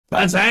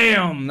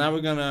Bazam! Now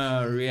we're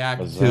gonna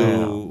react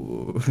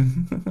to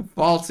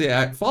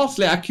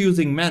falsely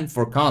accusing men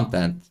for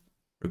content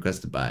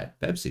requested by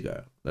Pepsi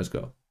Girl. Let's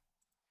go.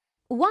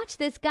 Watch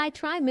this guy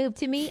try move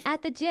to me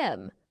at the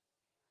gym.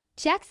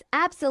 Checks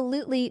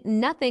absolutely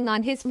nothing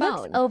on his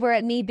phone. Looks over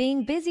at me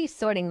being busy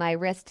sorting my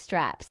wrist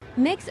straps.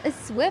 Makes a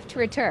swift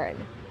return.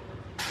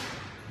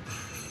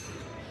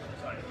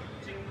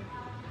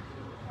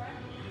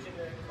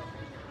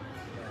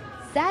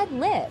 Sad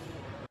lip.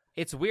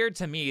 It's weird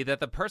to me that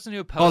the person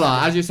who posted... Hold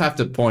on, I just have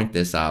to point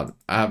this out.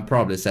 I've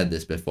probably said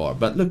this before,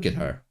 but look at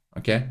her,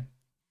 okay?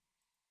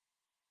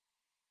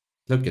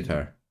 Look at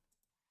her.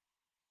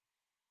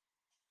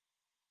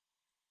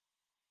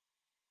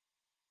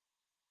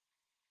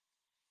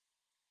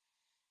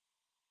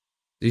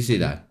 Do you see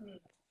that?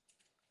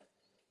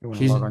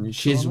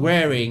 She's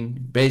wearing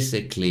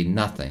basically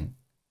nothing.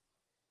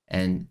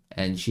 And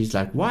she's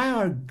like, why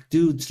are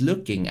dudes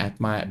looking at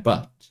my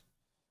butt?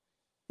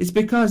 It's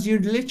because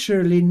you're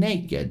literally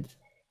naked.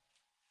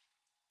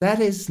 That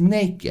is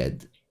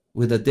naked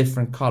with a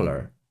different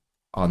color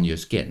on your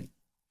skin.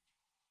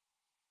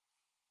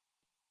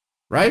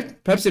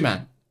 Right? Pepsi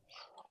Man.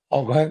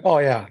 Oh, go ahead. Oh,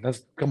 yeah.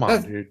 Come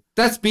on, dude.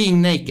 That's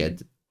being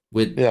naked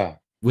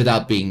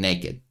without being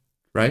naked.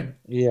 Right?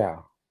 Yeah.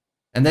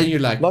 And then you're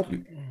like,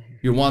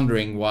 you're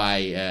wondering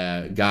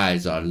why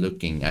guys are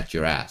looking at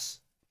your ass.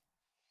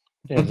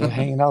 Yeah, just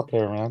hanging out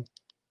there, man.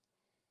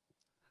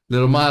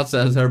 Little Miles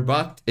says her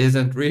butt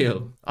isn't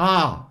real.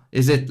 Ah,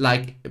 is it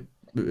like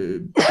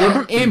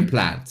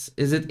implants?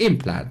 Is it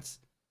implants?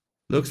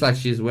 Looks like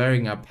she's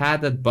wearing a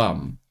padded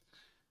bum.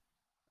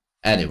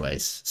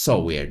 Anyways, so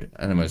weird.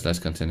 Anyways, let's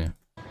continue.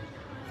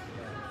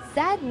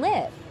 Sad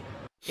lip.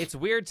 It's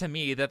weird to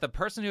me that the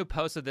person who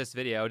posted this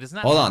video does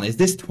not... Hold on, is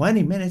this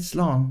 20 minutes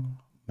long?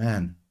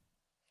 Man.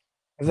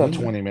 Is that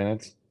 20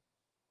 minutes?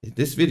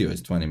 This video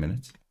is 20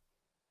 minutes.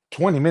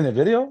 20-minute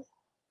video?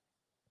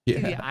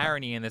 Yeah. The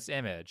irony in this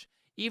image.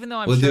 Even though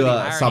I'm we'll sure do, the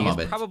irony is of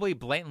it. probably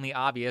blatantly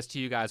obvious to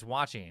you guys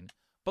watching.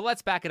 But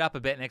let's back it up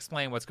a bit and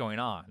explain what's going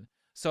on.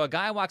 So a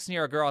guy walks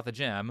near a girl at the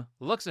gym,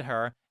 looks at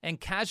her, and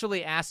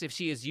casually asks if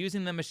she is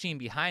using the machine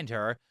behind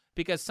her,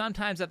 because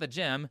sometimes at the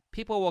gym,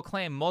 people will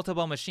claim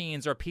multiple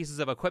machines or pieces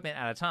of equipment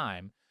at a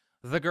time.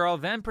 The girl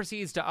then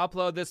proceeds to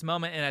upload this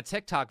moment in a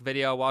TikTok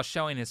video while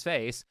showing his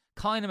face,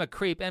 calling him a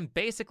creep and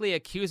basically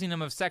accusing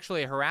him of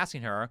sexually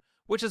harassing her,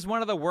 which is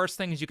one of the worst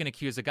things you can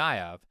accuse a guy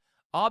of.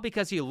 All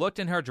because he looked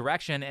in her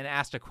direction and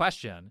asked a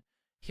question.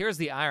 Here's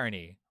the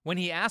irony. When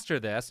he asked her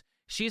this,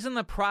 she's in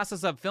the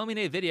process of filming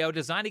a video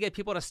designed to get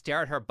people to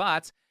stare at her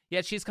butt,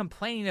 yet she's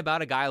complaining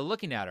about a guy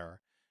looking at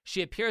her.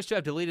 She appears to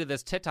have deleted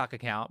this TikTok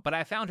account, but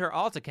I found her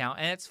alt account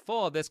and it's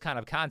full of this kind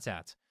of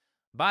content.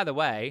 By the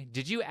way,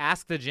 did you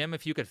ask the gym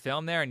if you could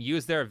film there and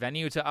use their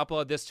venue to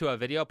upload this to a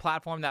video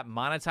platform that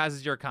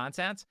monetizes your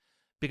content?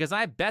 Because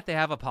I bet they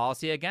have a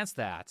policy against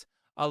that.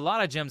 A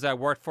lot of gyms I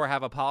worked for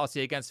have a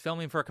policy against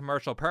filming for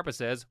commercial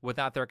purposes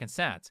without their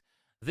consent.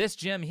 This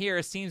gym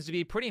here seems to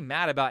be pretty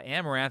mad about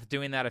Amaranth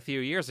doing that a few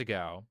years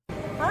ago.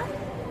 Huh?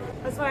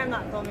 That's why I'm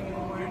not filming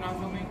anymore. You're not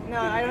filming?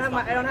 No, I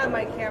don't have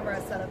my camera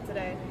set up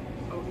today.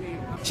 Okay.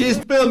 She's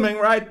filming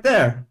right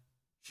there.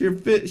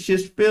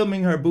 She's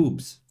filming her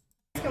boobs.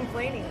 She's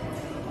complaining.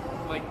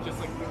 I just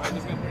got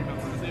bring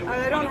up for the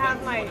I don't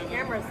have my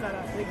camera set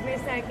up. Like,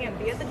 you say I can't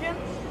be at the gym?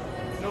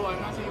 No, I'm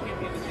not saying you can't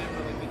be at the gym,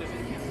 but like the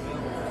difference can't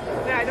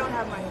film. Yeah, I don't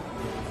have my.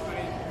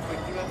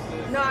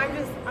 No,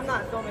 I'm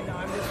not filming though.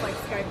 I'm just like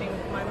Skyping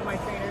with my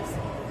trainers.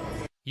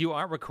 You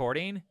aren't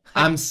recording?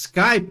 I'm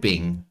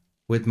Skyping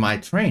with my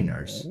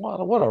trainers. What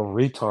a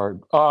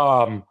retard.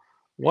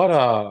 What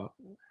a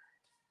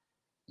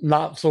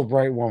not so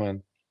bright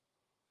woman.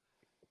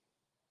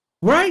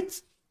 Right?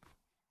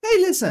 Hey,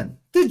 listen.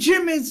 The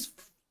gym is...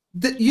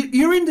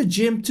 You're in the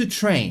gym to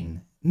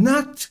train,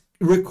 not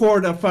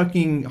record a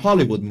fucking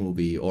Hollywood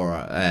movie or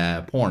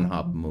a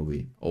Pornhub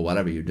movie or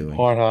whatever you're doing.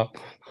 Pornhub.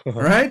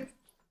 Right?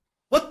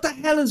 What the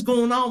hell is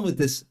going on with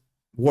this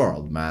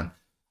world, man?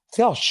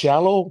 See how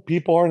shallow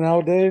people are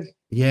nowadays?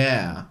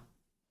 Yeah.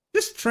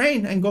 Just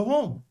train and go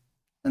home.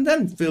 And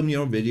then film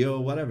your video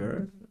or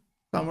whatever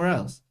somewhere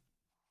else.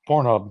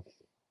 Pornhub.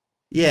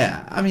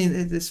 Yeah, I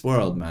mean, this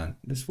world, man.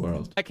 This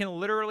world. I can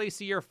literally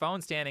see your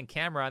phone stand and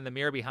camera in the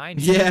mirror behind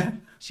you. Yeah.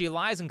 She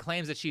lies and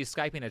claims that she's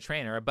Skyping a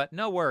trainer, but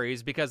no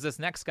worries because this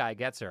next guy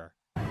gets her.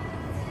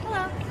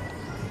 Hello.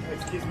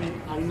 Excuse me,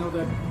 I know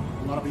that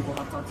a lot of people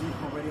have talked to you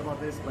already about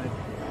this, but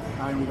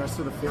in regards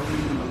to the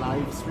filming and the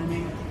live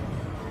streaming,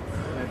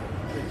 that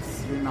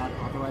you're not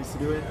authorized to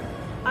do it.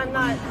 I'm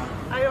not.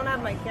 I don't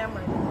have my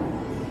camera.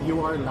 You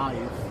are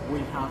live. We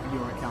have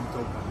your account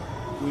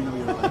open. We know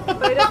you're live.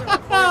 But it doesn't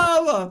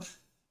record.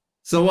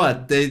 So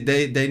what?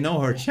 They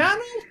know her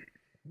channel?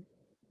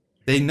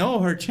 They know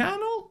her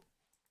channel?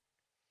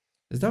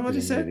 Is that what he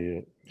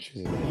said?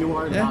 You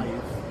are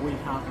live. We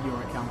have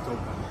your account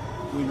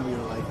open. We know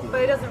you're live.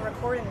 But it doesn't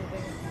record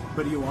anything.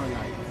 But you are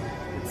live.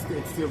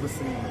 It's still the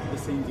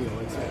same deal.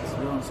 It's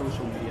you're on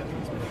social media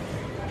transmitting.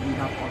 And you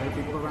have other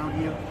people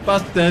around you.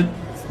 Busted.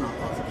 It's not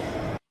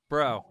possible.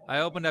 Bro, I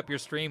opened up your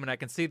stream and I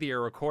can see that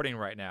you're recording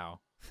right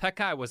now. That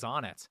guy was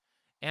on it.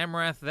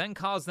 Amaranth then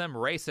calls them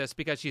racist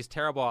because she's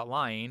terrible at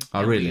lying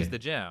and really? leaves the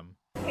gym.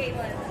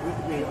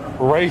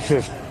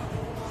 Racist.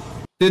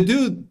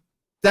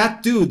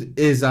 That dude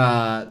is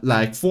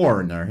like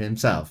foreigner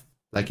himself.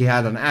 Like he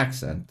had an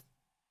accent.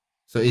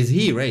 So is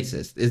he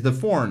racist? Is the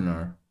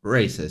foreigner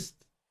racist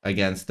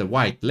against the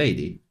white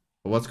lady?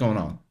 What's going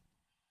on?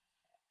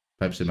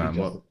 Pepsi Man,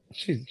 what?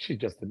 She's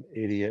just an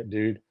idiot,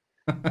 dude.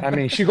 I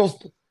mean, she goes,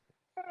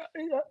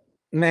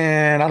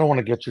 man, I don't want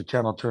to get your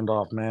channel turned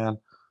off, man.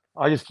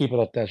 I'll just keep it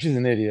at that. She's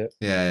an idiot.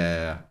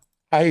 Yeah.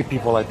 I hate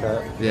people like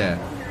that. Yeah.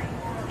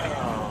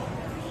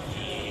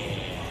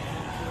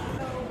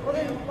 Well,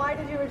 then why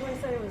did you originally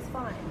say it was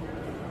fine?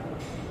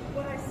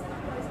 What I said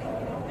was, if you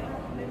don't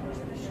have members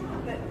of the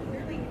shop, but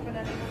clearly you've been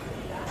unable to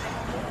do that. I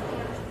don't know if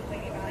you're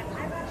complaining about it.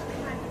 I've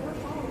actually had more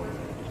followers.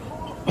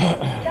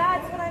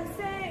 That's what I'm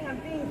saying. I'm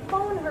being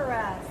phone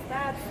harassed.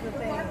 That's the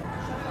thing.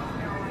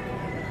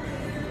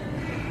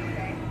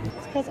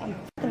 It's because I'm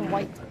fucking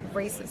white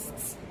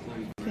racists.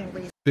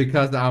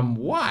 Because I'm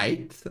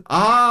white?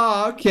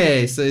 Ah,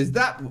 okay. So is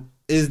that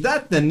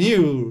the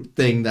new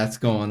thing that's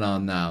going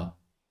on now?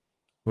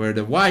 Where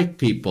the white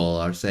people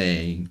are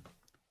saying,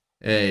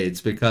 hey,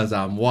 it's because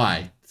I'm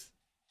white.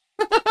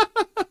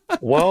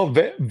 Well,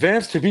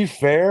 Vince, to be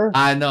fair,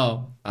 I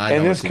know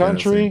in this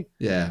country,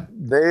 yeah,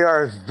 they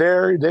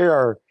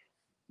are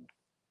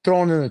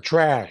thrown in the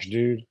trash,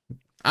 dude.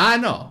 I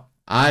know.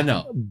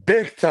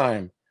 Big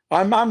time.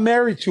 I'm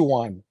married to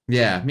one.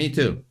 Yeah, me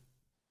too.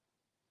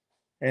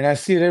 And I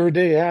see it every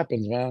day. It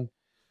happens, man.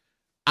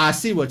 I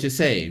see what you're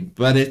saying,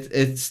 but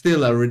it's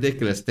still a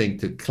ridiculous thing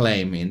to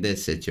claim in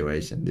this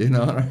situation. You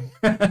know,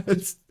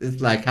 it's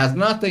like has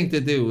nothing to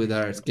do with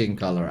her skin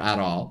color at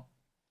all.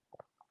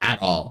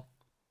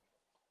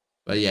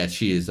 But yeah,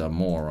 she is a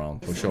moron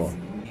for sure.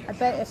 I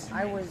bet if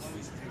I was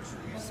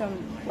some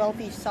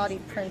wealthy Saudi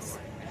prince,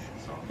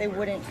 they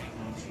wouldn't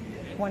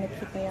want to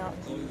kick me out.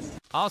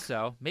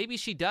 Also, maybe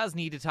she does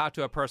need to talk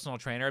to a personal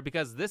trainer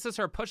because this is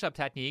her push-up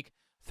technique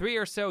 3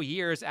 or so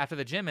years after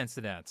the gym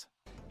incident.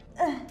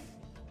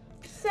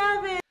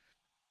 7.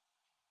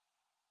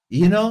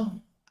 You know,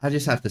 I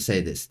just have to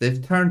say this.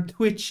 They've turned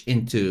Twitch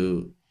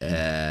into,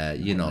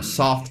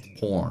 soft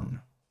porn.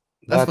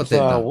 That's what they've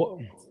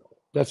done.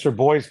 That's your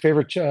boy's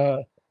favorite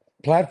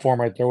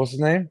platform right there. What's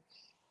his name?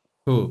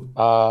 Who?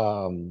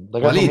 The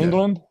guy from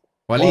England?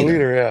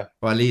 Waleeder, yeah.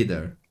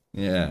 Waleeder,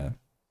 yeah.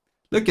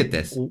 Look at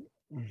this.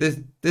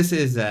 This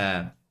is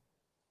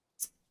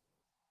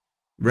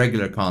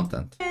regular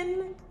content.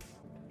 10,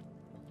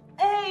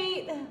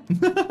 8,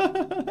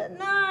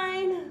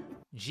 9.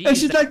 Jeez, and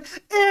she's like,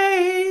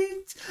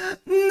 8,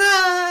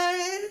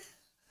 9.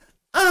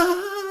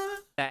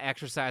 That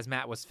exercise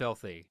mat was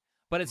filthy.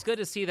 But it's good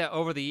to see that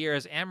over the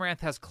years,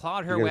 Amaranth has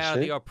clawed her way out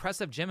of the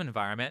oppressive gym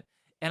environment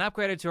and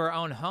upgraded to her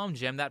own home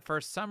gym that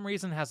for some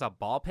reason has a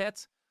ball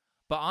pit.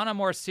 But on a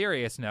more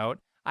serious note,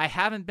 I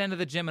haven't been to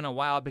the gym in a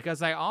while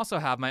because I also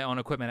have my own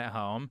equipment at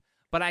home,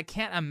 but I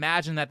can't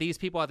imagine that these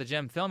people at the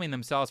gym filming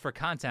themselves for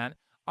content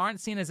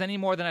aren't seen as any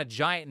more than a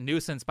giant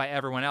nuisance by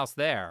everyone else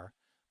there,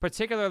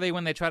 particularly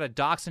when they try to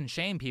dox and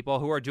shame people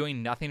who are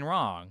doing nothing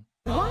wrong.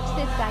 Watch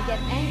this guy get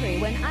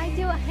angry when I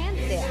do a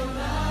handstand.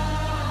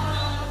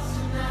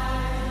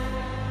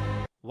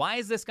 Why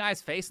is this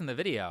guy's face in the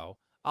video?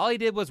 All he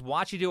did was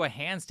watch you do a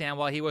handstand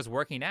while he was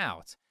working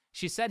out.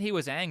 She said he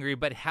was angry,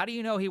 but how do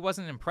you know he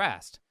wasn't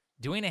impressed?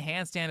 Doing a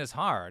handstand is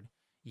hard.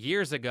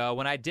 Years ago,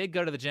 when I did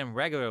go to the gym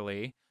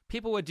regularly,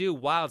 people would do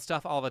wild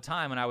stuff all the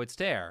time and I would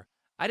stare.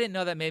 I didn't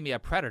know that made me a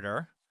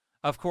predator.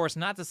 Of course,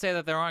 not to say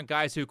that there aren't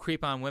guys who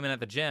creep on women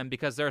at the gym,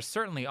 because there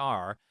certainly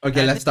are.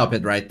 Okay, let's stop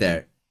it right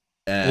there.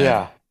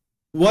 Yeah.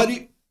 What do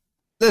you...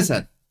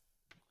 Listen.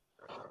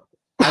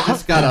 I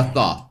just got a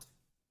thought.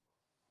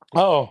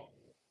 Oh.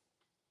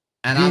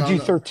 And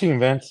PG-13,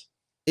 Vince.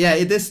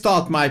 Yeah, this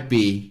thought might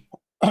be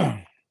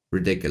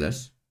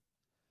ridiculous.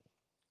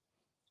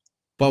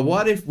 But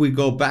what if we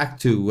go back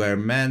to where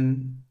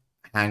men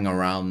hang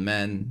around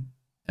men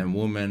and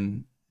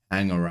women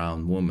hang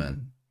around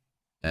women?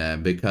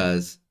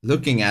 Because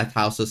looking at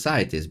how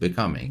society is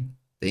becoming,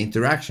 the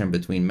interaction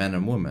between men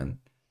and women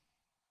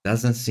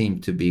doesn't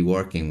seem to be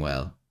working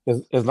well.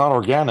 It's not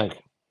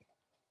organic.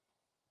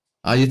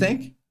 Oh, you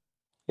think?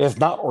 It's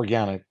not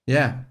organic.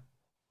 Yeah.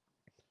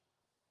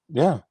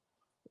 Yeah.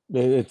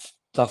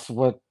 That's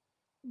what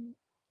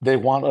they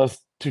want us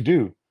to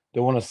do.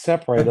 They want to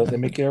separate us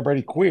and make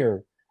everybody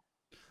queer.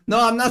 No,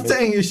 I'm not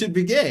saying you should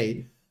be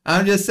gay.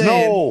 I'm just saying.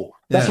 No,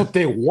 that's what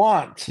they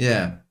want.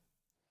 Yeah.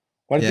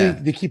 Why do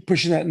they keep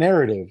pushing that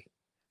narrative?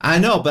 I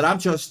know, but I'm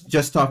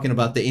just talking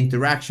about the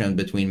interaction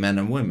between men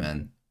and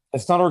women.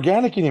 It's not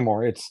organic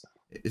anymore. It's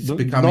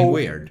becoming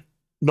weird.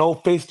 No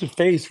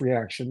face-to-face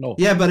reaction. No.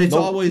 Yeah, but it's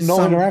always no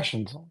some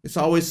interactions. It's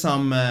always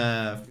some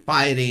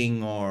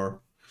fighting or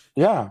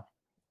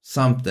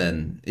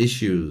something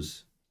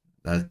issues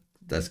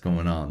that's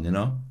going on. You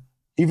know.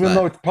 Even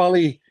though it's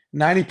probably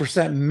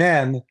 90%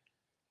 men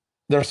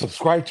that are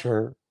subscribed to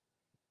her,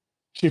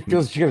 she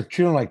feels she got to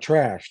treat them like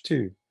trash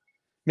too.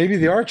 Maybe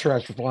they are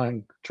trash for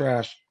flying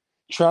trash.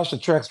 Trash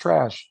attracts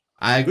trash.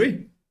 I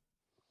agree.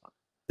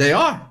 They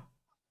are.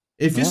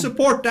 If you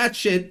support that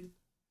shit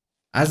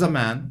as a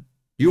man,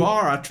 you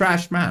are a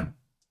trash man.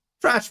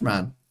 Trash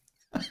man.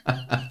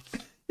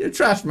 You're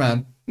trash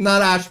man.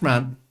 Not ash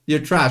man. You're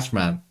trash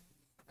man.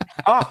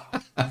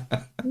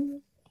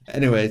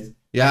 Anyways,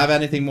 you have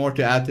anything more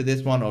to add to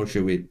this one, or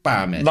should we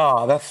bam it?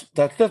 No, that's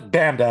just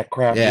bam that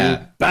crap. Yeah.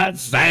 Dude. Bam.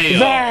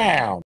 Bam.